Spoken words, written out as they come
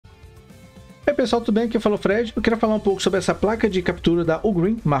Oi pessoal, tudo bem? Aqui falou Fred. Eu queria falar um pouco sobre essa placa de captura da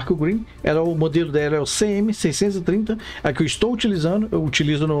Ugreen, marca Ugreen. O modelo dela é o CM630, a que eu estou utilizando, eu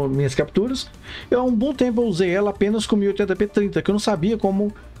utilizo nas minhas capturas. Há um bom tempo eu usei ela apenas com 1080p 30, que eu não sabia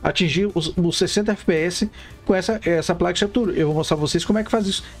como atingir os 60 fps com essa placa de captura. Eu vou mostrar para vocês como é que faz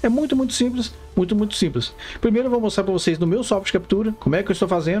isso. É muito simples, muito simples. Primeiro eu vou mostrar para vocês no meu software de captura, como é que eu estou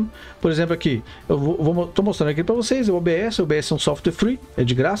fazendo. Por exemplo aqui, eu estou mostrando aqui para vocês o OBS. O OBS é um software free, é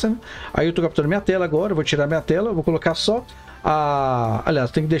de graça, né? Aí eu estou capturando minha tela agora, eu vou tirar minha tela, vou colocar só a... Aliás,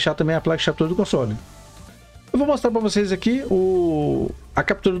 tem que deixar também a placa de captura do console. Eu vou mostrar para vocês aqui a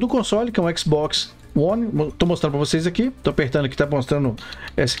captura do console, que é um Xbox One. Estou mostrando para vocês aqui, estou apertando aqui, está mostrando,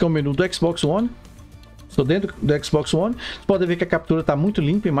 esse aqui é o menu do Xbox One. Estou dentro do Xbox One. Vocês podem ver que a captura está muito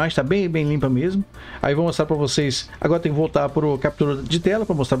limpa, a imagem está bem limpa mesmo. Aí vou mostrar para vocês, agora tem que voltar para o captura de tela,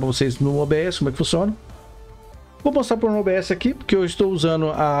 para mostrar para vocês no OBS como é que funciona. Vou mostrar para o OBS aqui, porque eu estou usando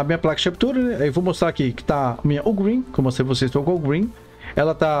a minha placa de captura, né? Aí vou mostrar aqui que está a minha Ugreen, como eu mostrei para vocês, estou com a Ugreen.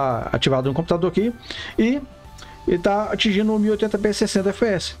 Ela está ativada no computador aqui e está atingindo 1080p 60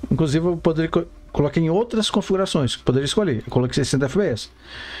 fps. Inclusive eu poderia colocar em outras configurações, poderia escolher. Eu coloquei 60 fps.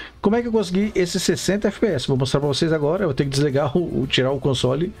 Como é que eu consegui esses 60 fps? Vou mostrar para vocês agora. Eu vou ter que desligar, tirar o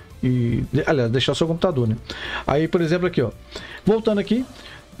console e, aliás, deixar só o computador, né? Aí, por exemplo, aqui, ó, voltando aqui,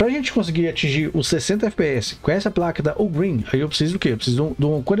 para a gente conseguir atingir os 60 fps com essa placa da Ugreen, aí eu preciso do quê? Eu preciso de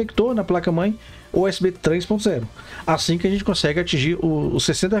um conector na placa-mãe USB 3.0. Assim que a gente consegue atingir os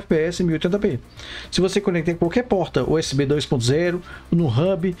 60 fps em 1080p. Se você conectar em qualquer porta USB 2.0, no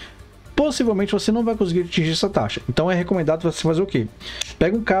hub, possivelmente você não vai conseguir atingir essa taxa. Então é recomendado você fazer o quê?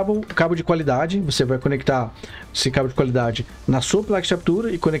 Pega um cabo de qualidade, você vai conectar esse cabo de qualidade na sua placa de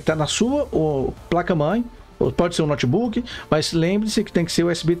captura e conectar na sua placa-mãe. Pode ser um notebook, mas lembre-se que tem que ser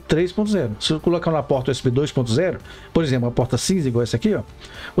USB 3.0. Se eu colocar uma porta USB 2.0, por exemplo, uma porta cinza igual essa aqui, ó,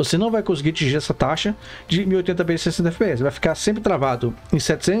 você não vai conseguir atingir essa taxa de 1080p 60 fps. Vai ficar sempre travado em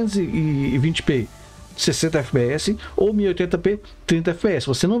 720p 60 fps ou 1080p 30 fps.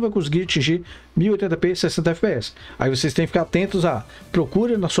 Você não vai conseguir atingir 1080p 60 fps. Aí vocês têm que ficar atentos a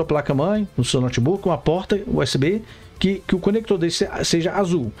procure na sua placa-mãe, no seu notebook, uma porta USB que o conector dele seja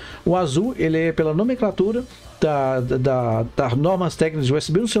azul. O azul, ele é pela nomenclatura das normas técnicas de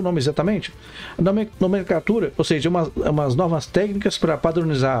USB, não sei o nome exatamente. A nomenclatura, ou seja, umas normas técnicas para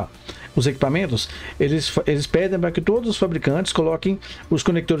padronizar os equipamentos, eles pedem para que todos os fabricantes coloquem os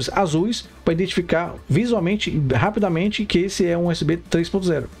conectores azuis para identificar visualmente, rapidamente, que esse é um USB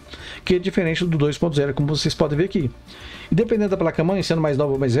 3.0, que é diferente do 2.0, como vocês podem ver aqui. E dependendo da placa-mãe, sendo mais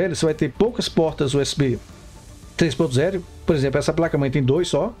nova ou mais velha, você vai ter poucas portas USB 3.0, por exemplo, essa placa-mãe tem 2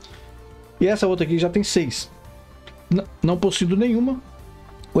 só, e essa outra aqui já tem 6. Não possuindo nenhuma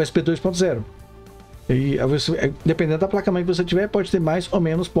USB 2.0. E dependendo da placa-mãe que você tiver, pode ter mais ou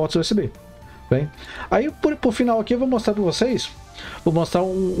menos portas USB. Bem, aí por final aqui eu vou mostrar para vocês. Vou mostrar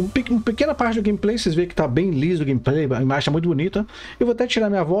uma pequena parte do gameplay. Vocês veem que tá bem liso o gameplay, a imagem tá muito bonita. Eu vou até tirar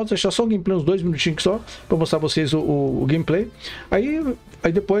minha voz, deixar só o gameplay uns 2 minutinhos só, para mostrar para vocês o gameplay. Aí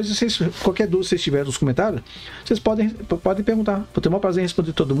depois, qualquer dúvida que vocês tiverem nos comentários, vocês podem perguntar. Vou ter o maior prazer em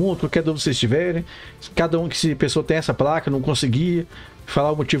responder todo mundo, qualquer dúvida que vocês tiverem. Cada um que se a pessoa tem essa placa, não conseguia,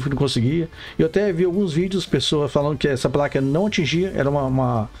 falar o motivo que não conseguia. Eu até vi alguns vídeos, pessoas falando que essa placa não atingia, era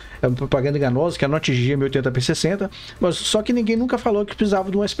uma propaganda enganosa, que ela não atingia 1080p 60, mas só que ninguém nunca falou que precisava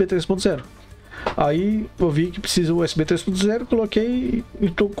de um USB 3.0. Aí eu vi que precisa do USB 3.0, coloquei e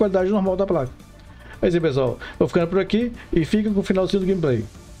estou com a qualidade normal da placa. É isso aí, pessoal. Vou ficando por aqui e fica com o finalzinho do gameplay.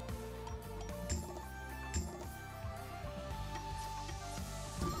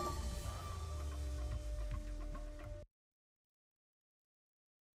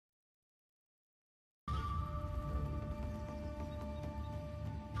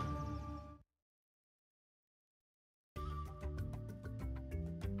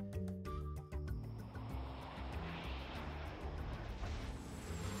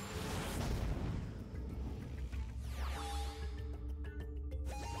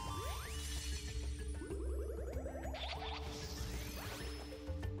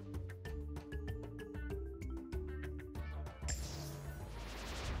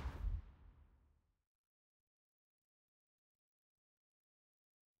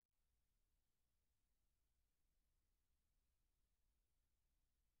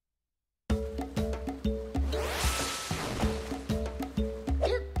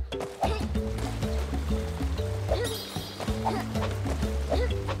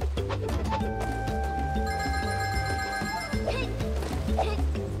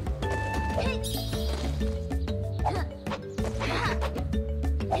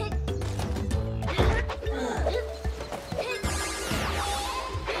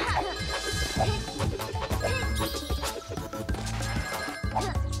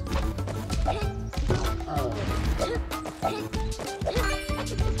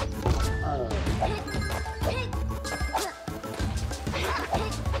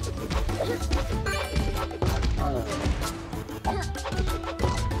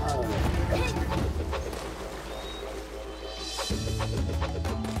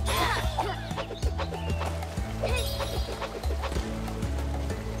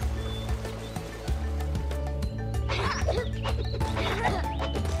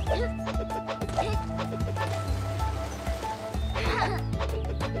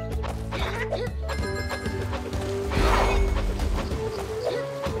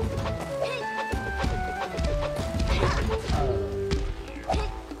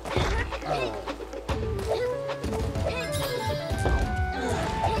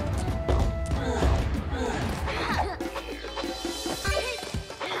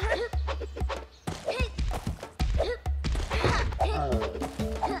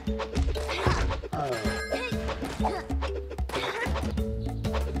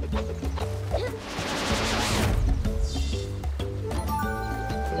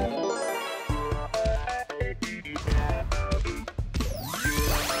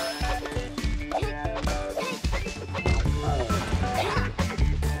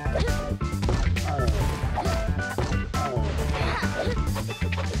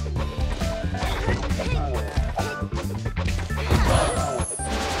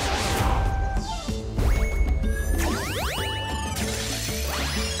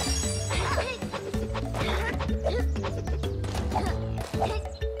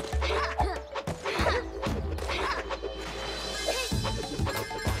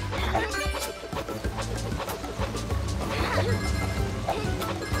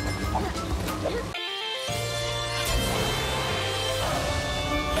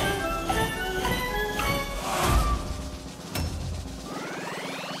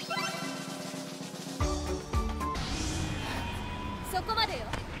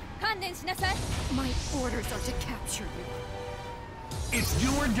 My orders are to capture you. It's do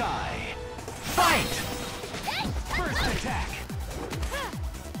or die. Fight! First attack.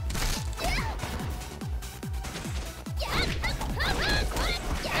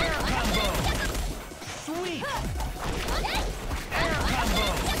 Air combo. Sweet. Air combo.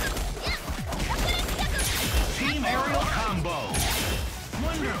 Team aerial combo.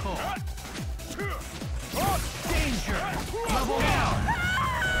 Wonderful. Danger. Level down.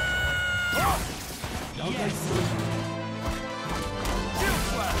 Yes.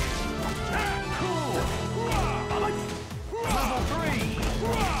 Suplex. Cool. Level 3.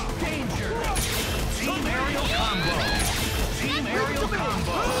 Danger. Team aerial combo. Team aerial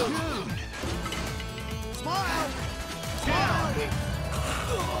combo. Dude. Smile. Down.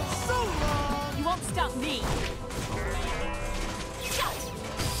 So long. You won't stop me.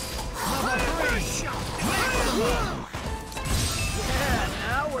 Level 3. Maximum. Yeah,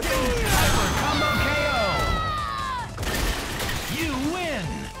 now we're Hyper combo KO. You win.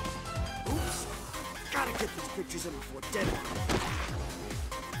 Oops. Gotta get these pictures in before deadline.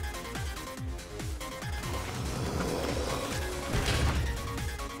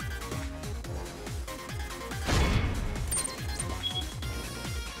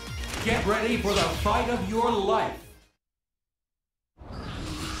 Get ready for the fight of your life.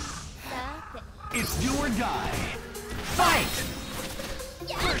 It's do or die. Fight!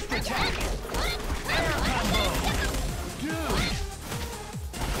 First attack. Air combo. Dude.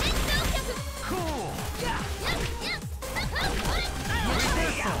 Cool.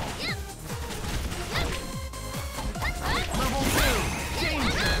 Reversal. Level 2.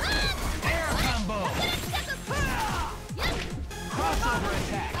 Danger. Air combo. Crossover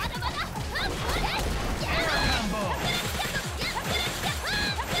attack. Air combo.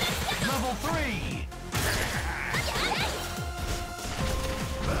 Level 3.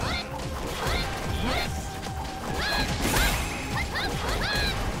 Yes.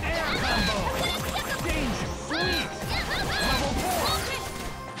 Air combo. Danger. Sweet. Level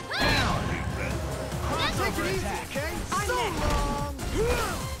 4. Down. Crossover attack. Okay? So long.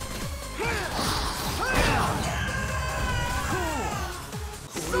 Down. Cool.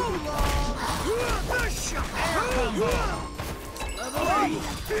 So long. Air combo.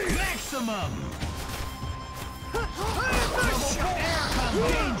 Maximum. Level 4. Air combo.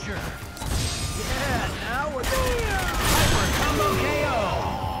 Danger. Yeah, now we're Hyper combo KO.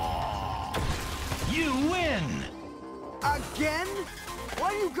 You win. again.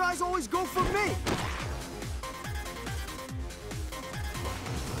 Why do you guys always go for me?